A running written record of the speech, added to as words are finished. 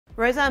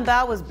Roseanne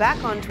Barr was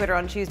back on Twitter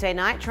on Tuesday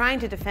night trying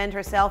to defend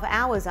herself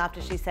hours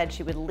after she said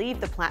she would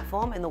leave the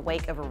platform in the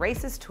wake of a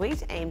racist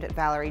tweet aimed at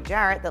Valerie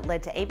Jarrett that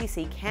led to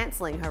ABC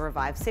cancelling her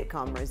revived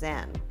sitcom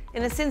Roseanne.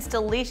 In a since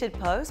deleted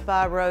post,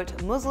 Barr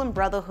wrote, "Muslim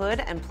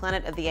Brotherhood and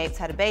Planet of the Apes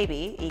had a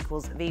baby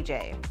equals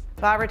VJ."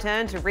 Barr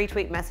returned to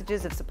retweet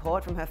messages of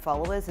support from her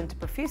followers and to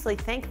profusely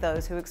thank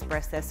those who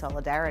expressed their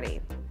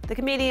solidarity. The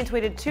comedian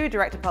tweeted 2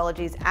 direct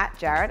apologies at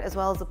Jarrett, as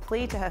well as a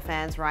plea to her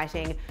fans,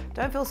 writing,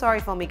 "Don't feel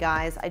sorry for me,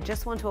 guys. I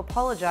just want to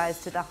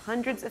apologize to the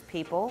hundreds of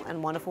people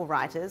and wonderful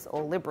writers,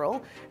 all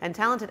liberal, and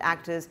talented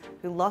actors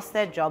who lost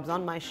their jobs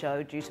on my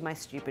show due to my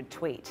stupid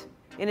tweet."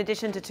 In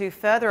addition to 2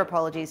 further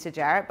apologies to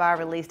Jarrett, Barr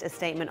released a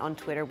statement on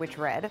Twitter which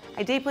read,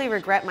 "I deeply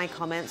regret my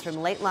comments from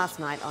late last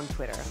night on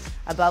Twitter.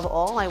 Above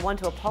all, I want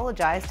to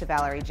apologize to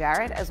Valerie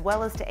Jarrett as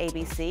well as to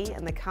ABC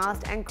and the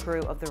cast and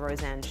crew of The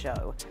Roseanne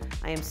Show.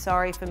 I am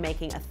sorry for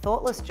making a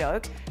thoughtless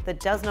joke that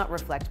does not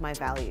reflect my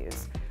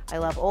values. I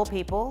love all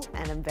people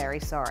and am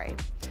very sorry.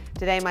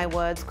 Today, my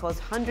words caused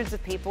hundreds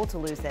of people to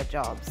lose their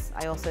jobs.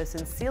 I also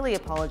sincerely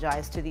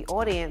apologize to the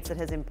audience that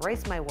has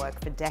embraced my work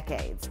for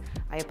decades.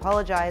 I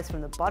apologize from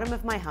the bottom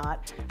of my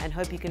heart and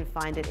hope you can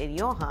find it in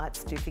your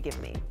hearts to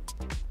forgive me."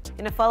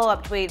 In a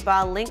follow-up tweet,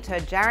 Barr linked her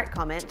Jarrett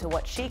comment to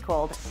what she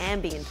called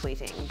ambient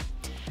tweeting.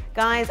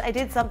 "Guys, I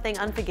did something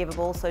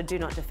unforgivable, so do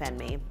not defend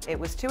me. It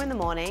was 2 in the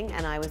morning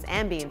and I was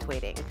ambient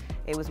tweeting.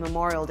 It was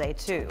Memorial Day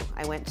too.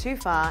 I went too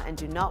far and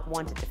do not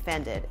want it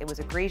defended. It was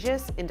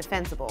egregious,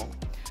 indefensible.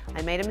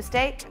 I made a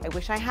mistake. I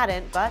wish I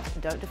hadn't, but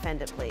don't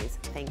defend it, please.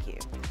 Thank you."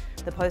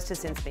 The post has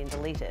since been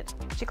deleted.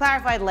 She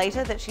clarified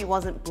later that she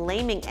wasn't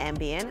blaming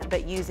Ambien,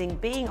 but using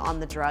being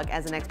on the drug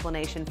as an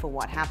explanation for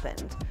what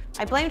happened.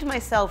 "I blamed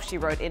myself," she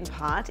wrote in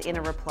part in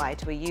a reply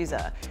to a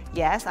user.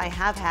 "Yes, I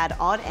have had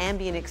odd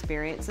Ambien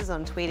experiences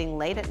on tweeting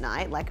late at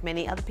night like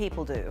many other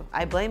people do.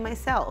 I blame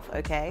myself,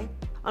 okay?"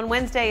 On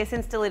Wednesday, a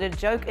since deleted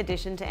joke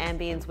addition to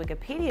Ambien's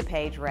Wikipedia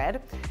page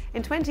read,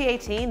 "In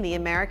 2018, the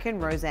American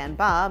Roseanne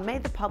Barr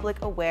made the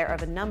public aware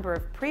of a number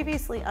of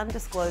previously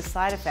undisclosed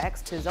side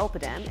effects to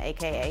Zolpidem,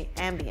 aka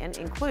Ambien,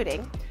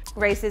 including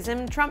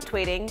racism, Trump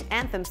tweeting,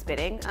 anthem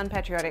spitting,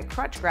 unpatriotic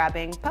crotch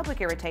grabbing, public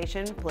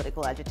irritation,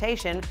 political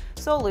agitation,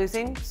 sore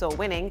losing, sore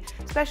winning,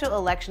 special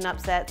election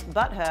upsets,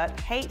 butt hurt,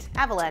 hate,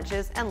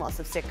 avalanches, and loss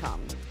of sitcom."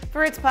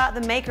 For its part,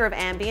 the maker of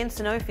Ambien,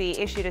 Sanofi,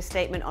 issued a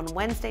statement on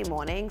Wednesday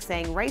morning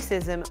saying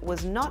racism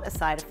was not a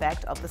side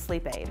effect of the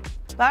sleep aid.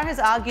 Barr has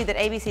argued that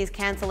ABC's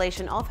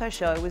cancellation of her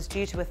show was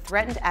due to a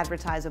threatened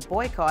advertiser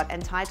boycott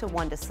and tied to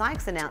Wanda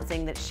Sykes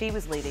announcing that she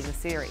was leading the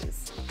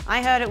series.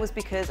 "I heard it was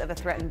because of a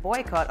threatened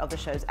boycott of the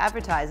show's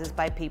advertisers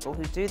by people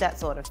who do that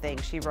sort of thing,"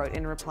 she wrote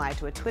in reply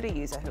to a Twitter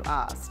user who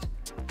asked,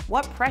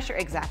 "What pressure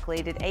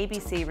exactly did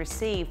ABC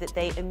receive that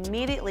they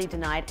immediately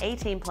denied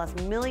 18+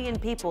 million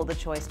people the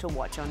choice to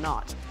watch or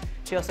not?"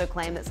 She also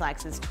claimed that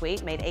Sykes'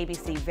 tweet made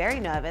ABC very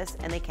nervous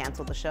and they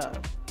cancelled the show.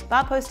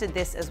 Barr posted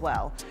this as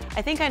well.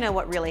 "I think I know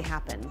what really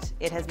happened.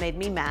 It has made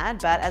me mad,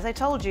 but as I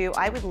told you,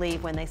 I would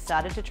leave when they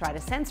started to try to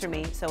censor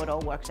me, so it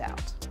all worked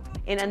out."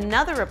 In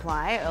another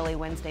reply early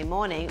Wednesday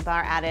morning,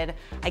 Barr added,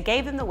 "I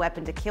gave them the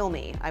weapon to kill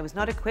me. I was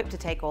not equipped to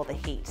take all the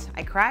heat.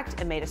 I cracked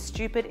and made a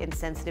stupid,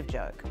 insensitive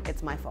joke.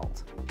 It's my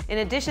fault." In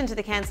addition to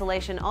the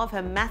cancellation of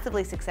her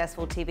massively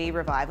successful TV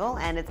revival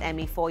and its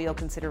Emmy For Your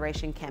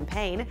Consideration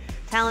campaign,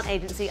 talent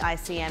agency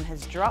ICM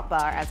has dropped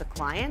Barr as a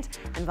client,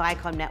 and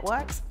Viacom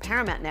Networks,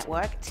 Paramount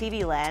Network,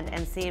 TV Land,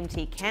 and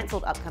CMT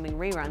cancelled upcoming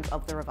reruns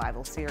of the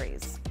revival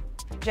series.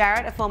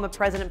 Jarrett, a former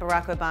President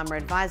Barack Obama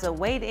advisor,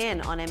 weighed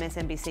in on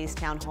MSNBC's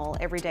town hall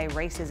Everyday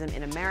Racism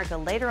in America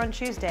later on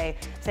Tuesday,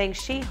 saying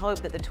she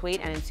hoped that the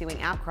tweet and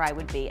ensuing outcry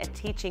would be a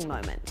teaching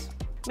moment.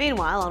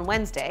 Meanwhile, on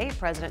Wednesday,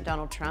 President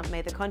Donald Trump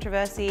made the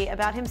controversy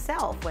about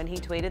himself when he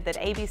tweeted that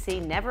ABC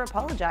never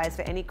apologized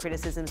for any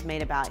criticisms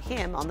made about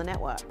him on the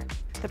network.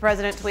 The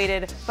president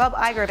tweeted, "Bob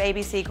Iger of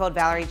ABC called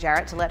Valerie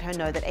Jarrett to let her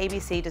know that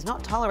ABC does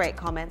not tolerate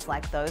comments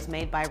like those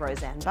made by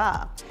Roseanne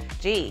Barr.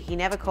 Gee, he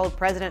never called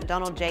President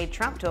Donald J.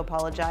 Trump to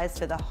apologize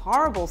for the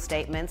horrible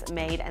statements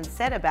made and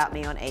said about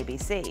me on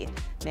ABC.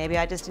 Maybe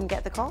I just didn't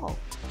get the call."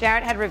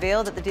 Jarrett had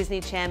revealed that the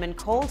Disney chairman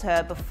called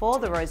her before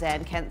the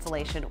Roseanne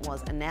cancellation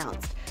was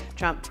announced.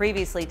 Trump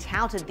previously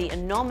touted the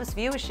enormous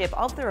viewership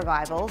of the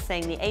revival,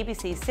 saying the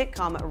ABC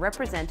sitcom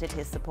represented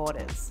his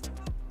supporters.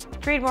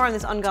 To read more on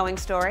this ongoing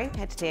story,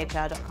 head to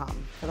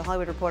THR.com. For The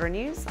Hollywood Reporter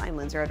News, I'm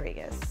Lindsay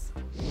Rodriguez.